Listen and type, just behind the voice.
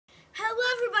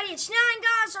everybody, it's Nine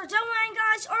Guys, or Double Nine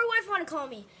Guys, or whatever you want to call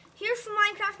me. Here from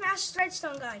Minecraft Master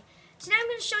Redstone Guy. Today I'm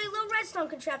going to show you a little redstone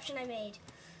contraption I made.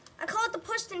 I call it the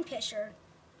piston pusher.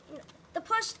 The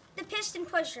piston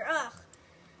pusher, ugh.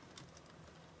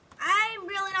 I'm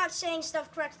really not saying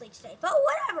stuff correctly today, but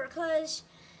whatever, because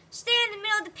stay in the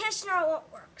middle of the piston or it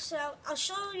won't work. So I'll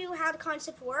show you how the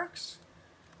concept works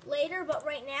later, but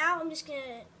right now I'm just going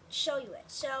to show you it.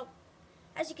 So,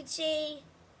 as you can see,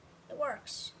 it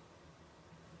works.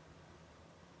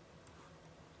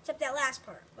 Except that last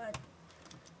part, but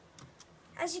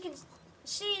as you can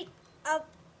see,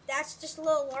 that's just a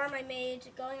little alarm I made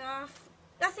going off.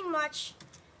 Nothing much,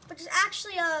 but there's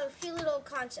actually a few little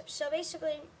concepts. So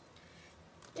basically,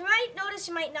 you might notice,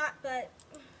 you might not, but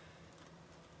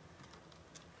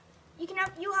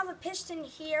you have a piston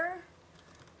here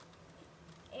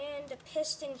and a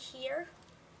piston here.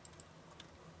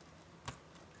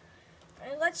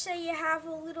 And let's say you have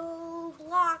a little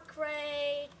block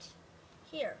right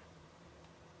here.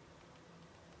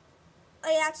 Oh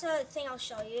yeah, that's a thing I'll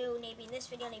show you, maybe in this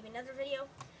video, maybe another video.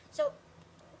 So,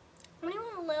 what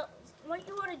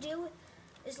you want to do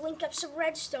is link up some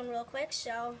redstone real quick.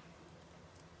 So,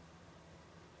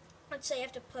 let's say you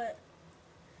have to put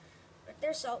right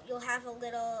there, so you'll have a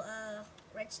little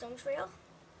redstone trail.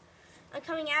 And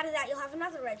coming out of that, you'll have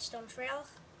another redstone trail.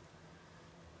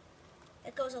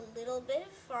 It goes a little bit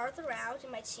farther out. It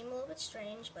might seem a little bit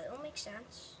strange, but it'll make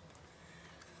sense.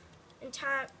 In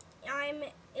time,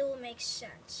 it will make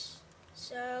sense.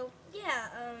 So, yeah,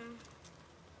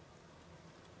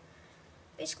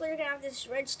 basically you're going to have this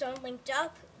redstone linked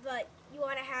up, but you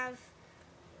want to have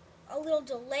a little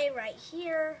delay right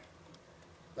here,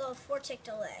 little 4-tick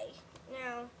delay.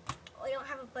 Now, I don't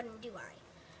have a button, do I?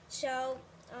 So,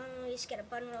 let me just get a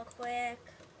button real quick.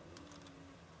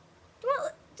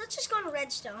 Well, let's just go on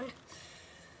redstone.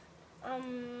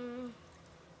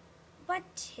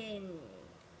 Button.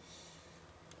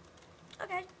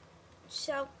 Okay,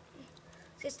 so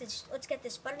let's get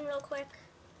this button real quick.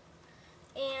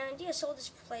 And yeah, so we'll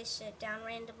just place it down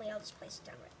randomly. I'll just place it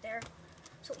down right there.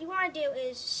 So what you want to do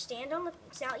is stand on the,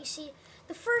 now you see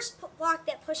the first block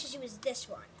that pushes you is this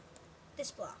one.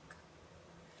 This block.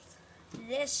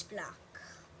 This block.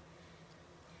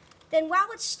 Then while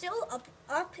it's still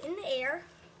up in the air,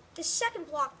 the second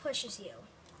block pushes you.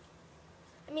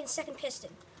 I mean the second piston.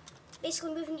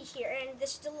 Basically moving you here, and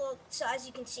this is a little, so as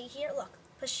you can see here, look,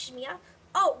 pushes me up.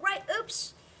 Oh, right,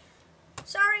 oops.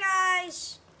 Sorry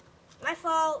guys, my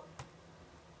fault.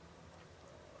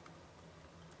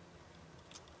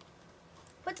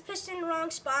 Put the piston in the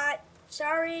wrong spot.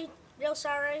 Sorry, real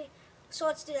sorry. So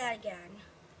let's do that again.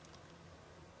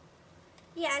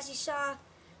 Yeah, as you saw,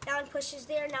 that one pushes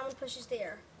there, and that one pushes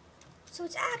there. So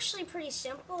it's actually pretty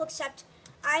simple, except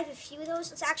I have a few of those.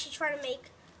 Let's actually try to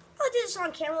make, I'll do this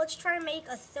on camera, let's try to make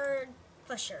a third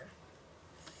pusher.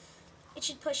 It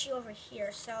should push you over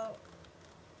here, so.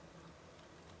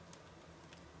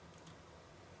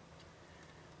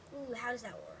 Ooh, how does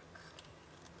that work?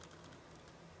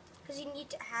 Because you need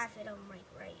to have it on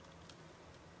right.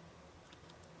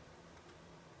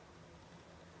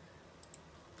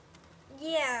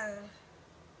 Yeah.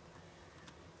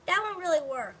 That won't really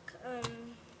work.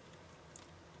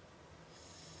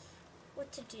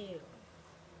 What to do?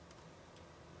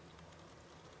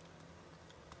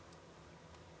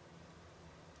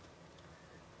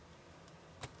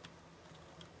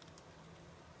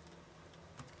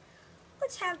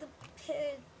 Let's have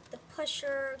the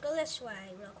pusher go this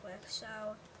way real quick.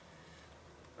 So,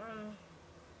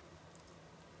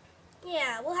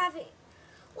 yeah, we'll have it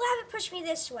push me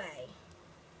this way.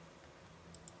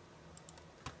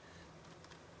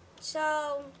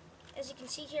 So, as you can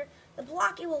see here, the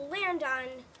block it will land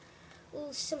on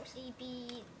will simply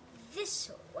be this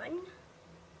one.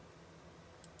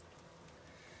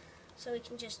 So we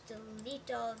can just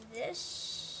delete all of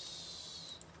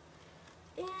this.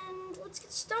 And let's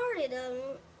get started.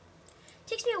 It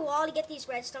takes me a while to get these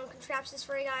redstone contraptions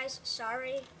for you guys.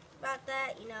 Sorry about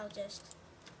that. You know, just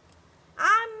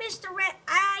I'm Mr. Red.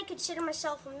 I consider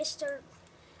myself a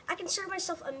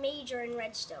major in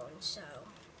redstone. So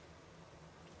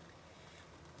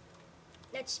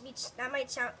that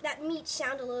might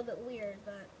sound a little bit weird,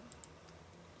 but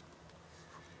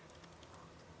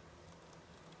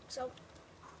so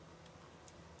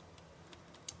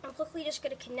I'm quickly just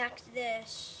going to connect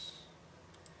this.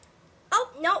 Oh,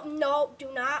 no,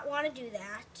 do not want to do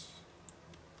that.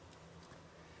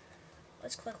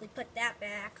 Let's quickly put that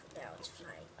back. Now let's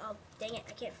fly. Oh, dang it,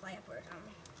 I can't fly upward.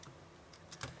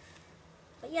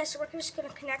 But yeah, so we're just going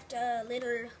to connect a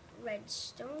little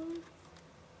redstone.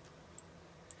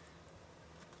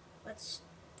 Let's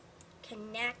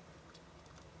connect.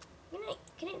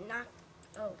 Can it not?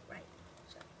 Oh, right.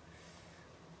 Sorry.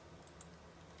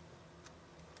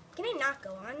 Can it not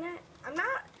go on that?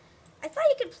 I thought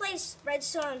you could place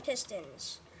redstone on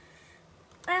pistons.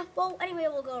 Well, anyway,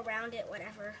 we'll go around it,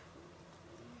 whatever.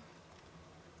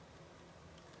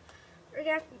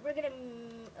 We're gonna,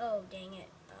 oh, dang it.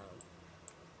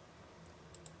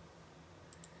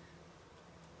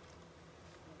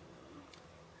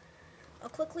 I'll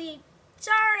quickly,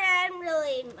 sorry, I didn't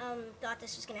really, thought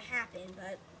this was gonna happen,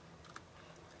 but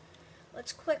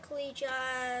let's quickly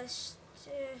just,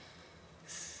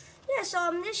 yeah,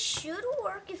 so, this should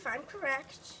work if I'm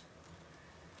correct,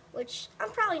 which I'm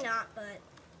probably not, but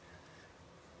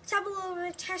let's have a little bit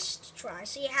of a test try.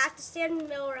 So you have to stand in the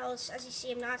middle, or else, as you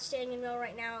see, I'm not standing in the middle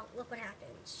right now. Look what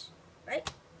happens, right?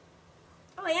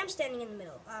 Oh, I am standing in the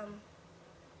middle.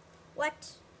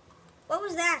 What? What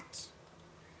was that?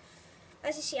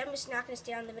 As you see, I'm just not going to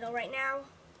stand in the middle right now.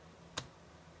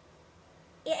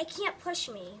 It can't push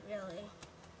me, really.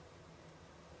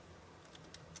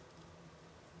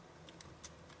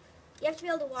 You have to be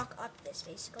able to walk up this,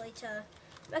 basically, to...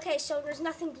 Okay, so there's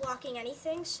nothing blocking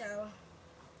anything, so...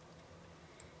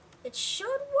 It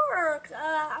should work.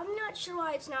 I'm not sure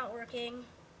why it's not working.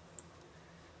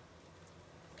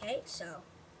 Okay, so...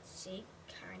 Let's see.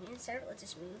 Kind of insert. Let's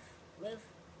just move.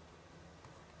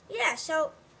 Yeah,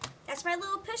 so... That's my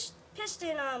little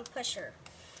piston pusher.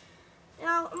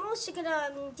 Now, I'm also going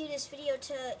to do this video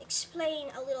to explain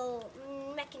a little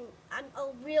a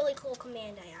really cool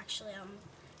command I actually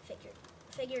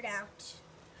figured out.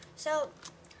 So,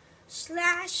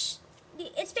 slash,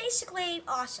 it's basically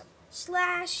awesome.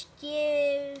 Slash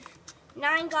give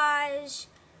 9 guys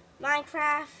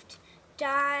Minecraft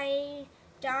diamond.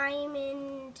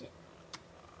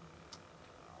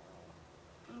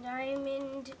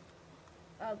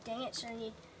 Oh, dang it, so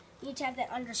you need to have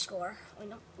that underscore. Oh,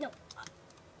 no.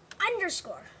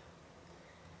 Underscore.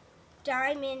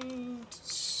 Diamond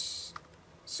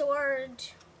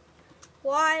sword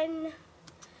 1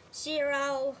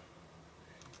 0.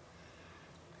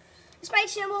 This might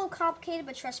seem a little complicated,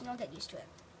 but trust me, I'll get used to it.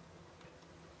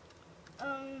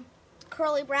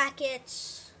 Curly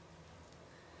brackets.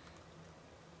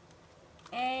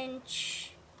 Ench.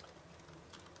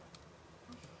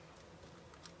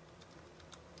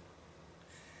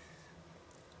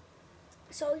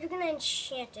 So you're gonna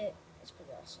enchant it. Let's put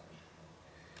this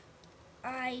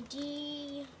on.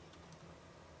 ID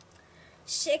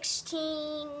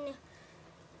 16.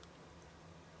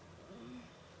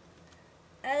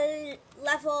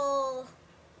 Level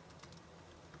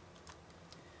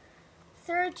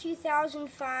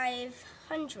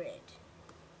 32,500.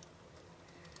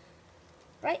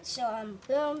 Right. So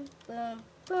boom, boom,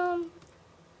 boom.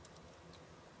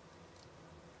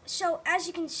 So as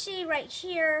you can see right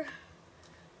here.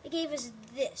 It gave us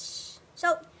this.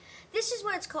 So this is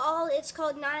what it's called. It's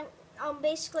called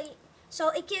basically. So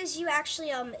it gives you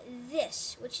actually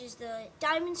this, which is the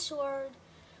diamond sword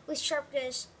with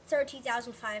sharpness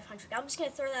 32,500. I'm just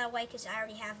gonna throw that away because I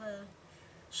already have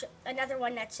another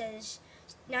one that says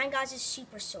 9 Gods'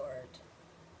 super sword.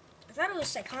 I thought it was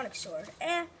Psychonic sword.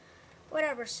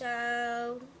 Whatever.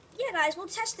 So yeah, guys, we'll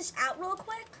test this out real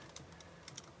quick.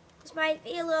 This might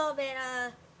be a little bit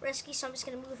risky, so I'm just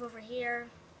gonna move over here.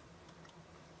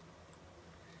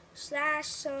 Slash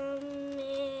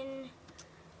summon.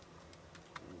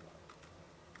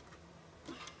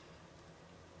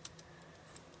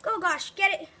 Oh gosh,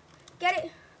 get it.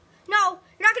 No,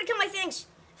 you're not gonna kill my things.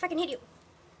 If I can hit you.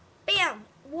 Bam!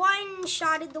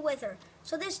 One-shotted the wither.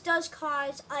 So this does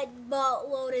cause a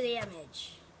buttload of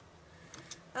damage.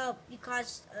 Oh, you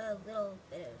caused a little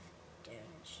bit of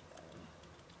damage.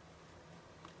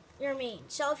 You're mean.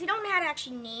 So if you don't know how to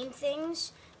actually name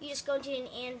things, you just go into an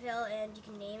anvil and you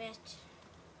can name it.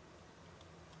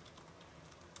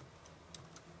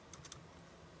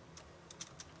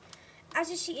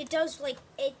 As you see, it does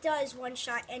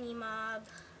one-shot any mob.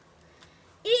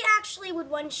 It actually would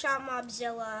one-shot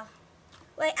Mobzilla.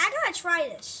 Wait, I gotta try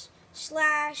this.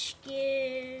 Slash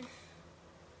give.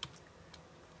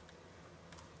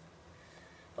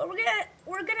 But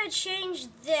we're gonna change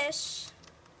this.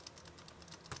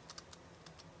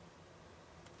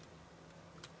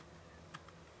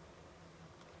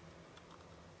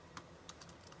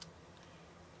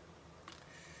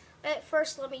 At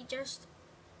first, let me just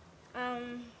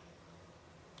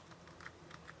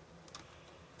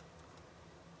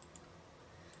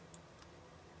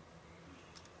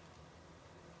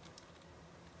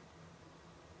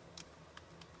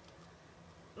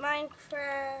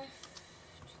Minecraft.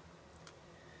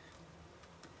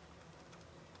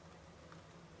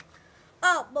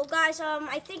 Oh, Oh, well, guys,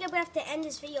 I think I'm gonna have to end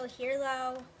this video here,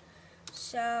 though.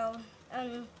 So,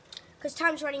 because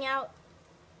time's running out.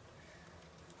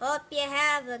 Hope you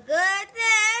have a good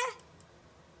day.